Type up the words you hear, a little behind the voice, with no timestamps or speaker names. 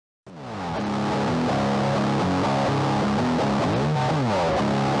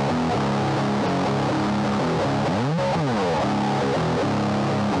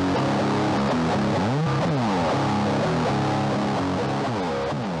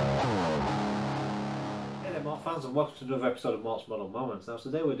Mortt fans, and welcome to another episode of Mort's Model Moments. Now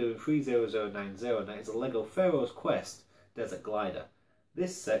today we're doing 30090 and that is a LEGO Pharaohs Quest Desert Glider.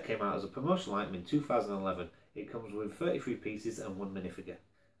 This set came out as a promotional item in 2011. It comes with 33 pieces and one minifigure.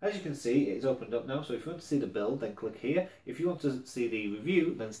 As you can see, it's opened up now, so if you want to see the build then click here. If you want to see the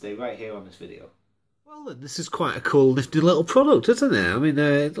review then stay right here on this video. Well, this is quite a cool, nifty little product, isn't it? I mean,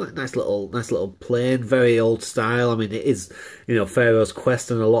 it's like nice little plane, very old style. I mean, it is, you know, Pharaoh's Quest,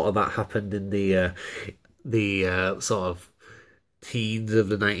 and a lot of that happened in the sort of teens of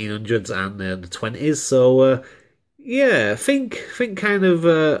the 1900s and the 20s. So, yeah, think kind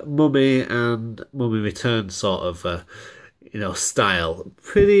of Mummy and Mummy Returns sort of. You know, style.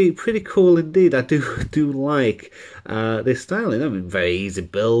 Pretty cool indeed. I do like this styling. I mean, very easy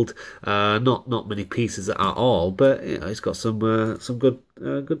build. Not many pieces at all, but you know, it's got some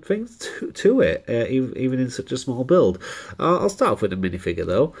good things to it, even in such a small build. I'll start off with the minifigure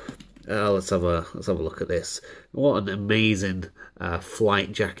though. Let's have a look at this. What an amazing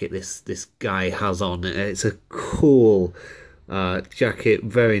flight jacket this guy has on. It's a cool jacket,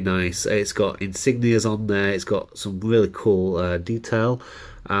 very nice. It's got insignias on there. It's got some really cool detail.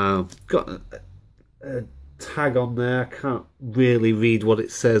 Got a tag on there. I can't really read what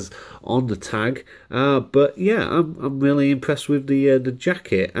it says on the tag, but yeah, I'm really impressed with the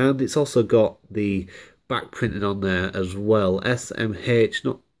jacket, and it's also got the back printed on there as well.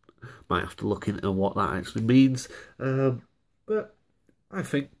 SMH. Might have to look into what that actually means, but I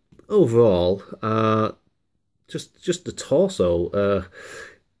think overall, just the torso,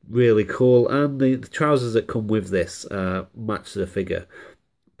 really cool, and the trousers that come with this match the figure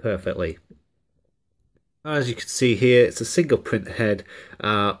perfectly. As you can see here, it's a single print head,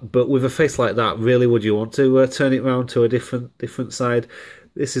 but with a face like that, really, would you want to turn it around to a different side?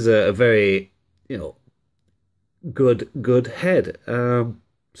 This is a very, you know, good head.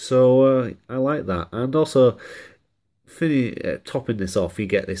 So I like that, and also topping this off, you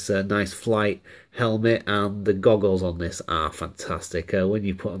get this nice flight helmet, and the goggles on this are fantastic. When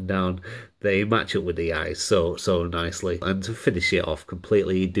you put them down, they match up with the eyes so nicely. And to finish it off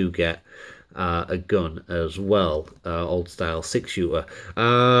completely, you do get a gun as well, old style 6-shooter.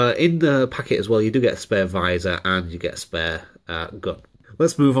 In the packet as well, you do get a spare visor and you get a spare gun.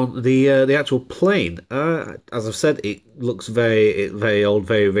 Let's move on to the actual plane. As I've said, it looks very old,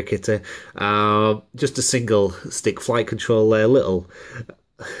 very rickety. Just a single stick flight control there, little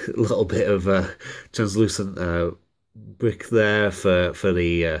bit of translucent brick there for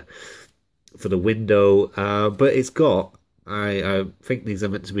the window. But it's got, I think these are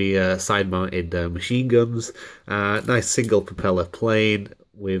meant to be side-mounted machine guns. Nice single propeller plane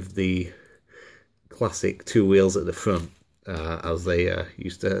with the classic two wheels at the front. As they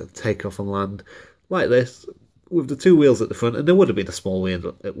used to take off and land like this, with the two wheels at the front, and there would have been a small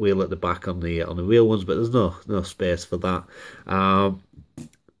wheel at the back on the real ones, but there's no space for that.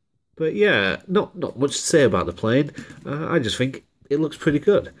 But yeah, not much to say about the plane. I just think it looks pretty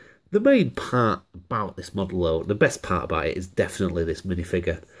good. The main part about this model, though, the best part about it is definitely this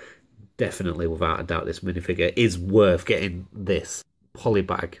minifigure. Definitely, without a doubt, this minifigure is worth getting this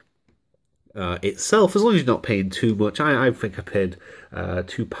polybag. Itself, as long as you're not paying too much. I think I paid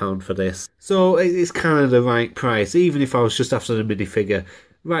 £2 for this, so it's kind of the right price. Even if I was just after the minifigure,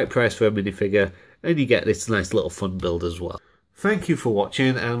 right price for a minifigure, and you get this nice little fun build as well. Thank you for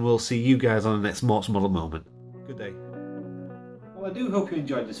watching, and we'll see you guys on the next Mort's Model Moment. Good day. Well, I do hope you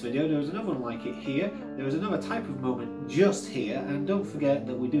enjoyed this video. There is another one like it here. There is another type of moment just here, and don't forget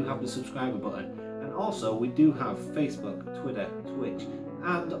that we do have the subscriber button, and also we do have Facebook, Twitter, Twitch,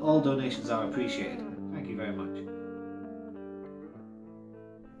 and all donations are appreciated. Thank you very much.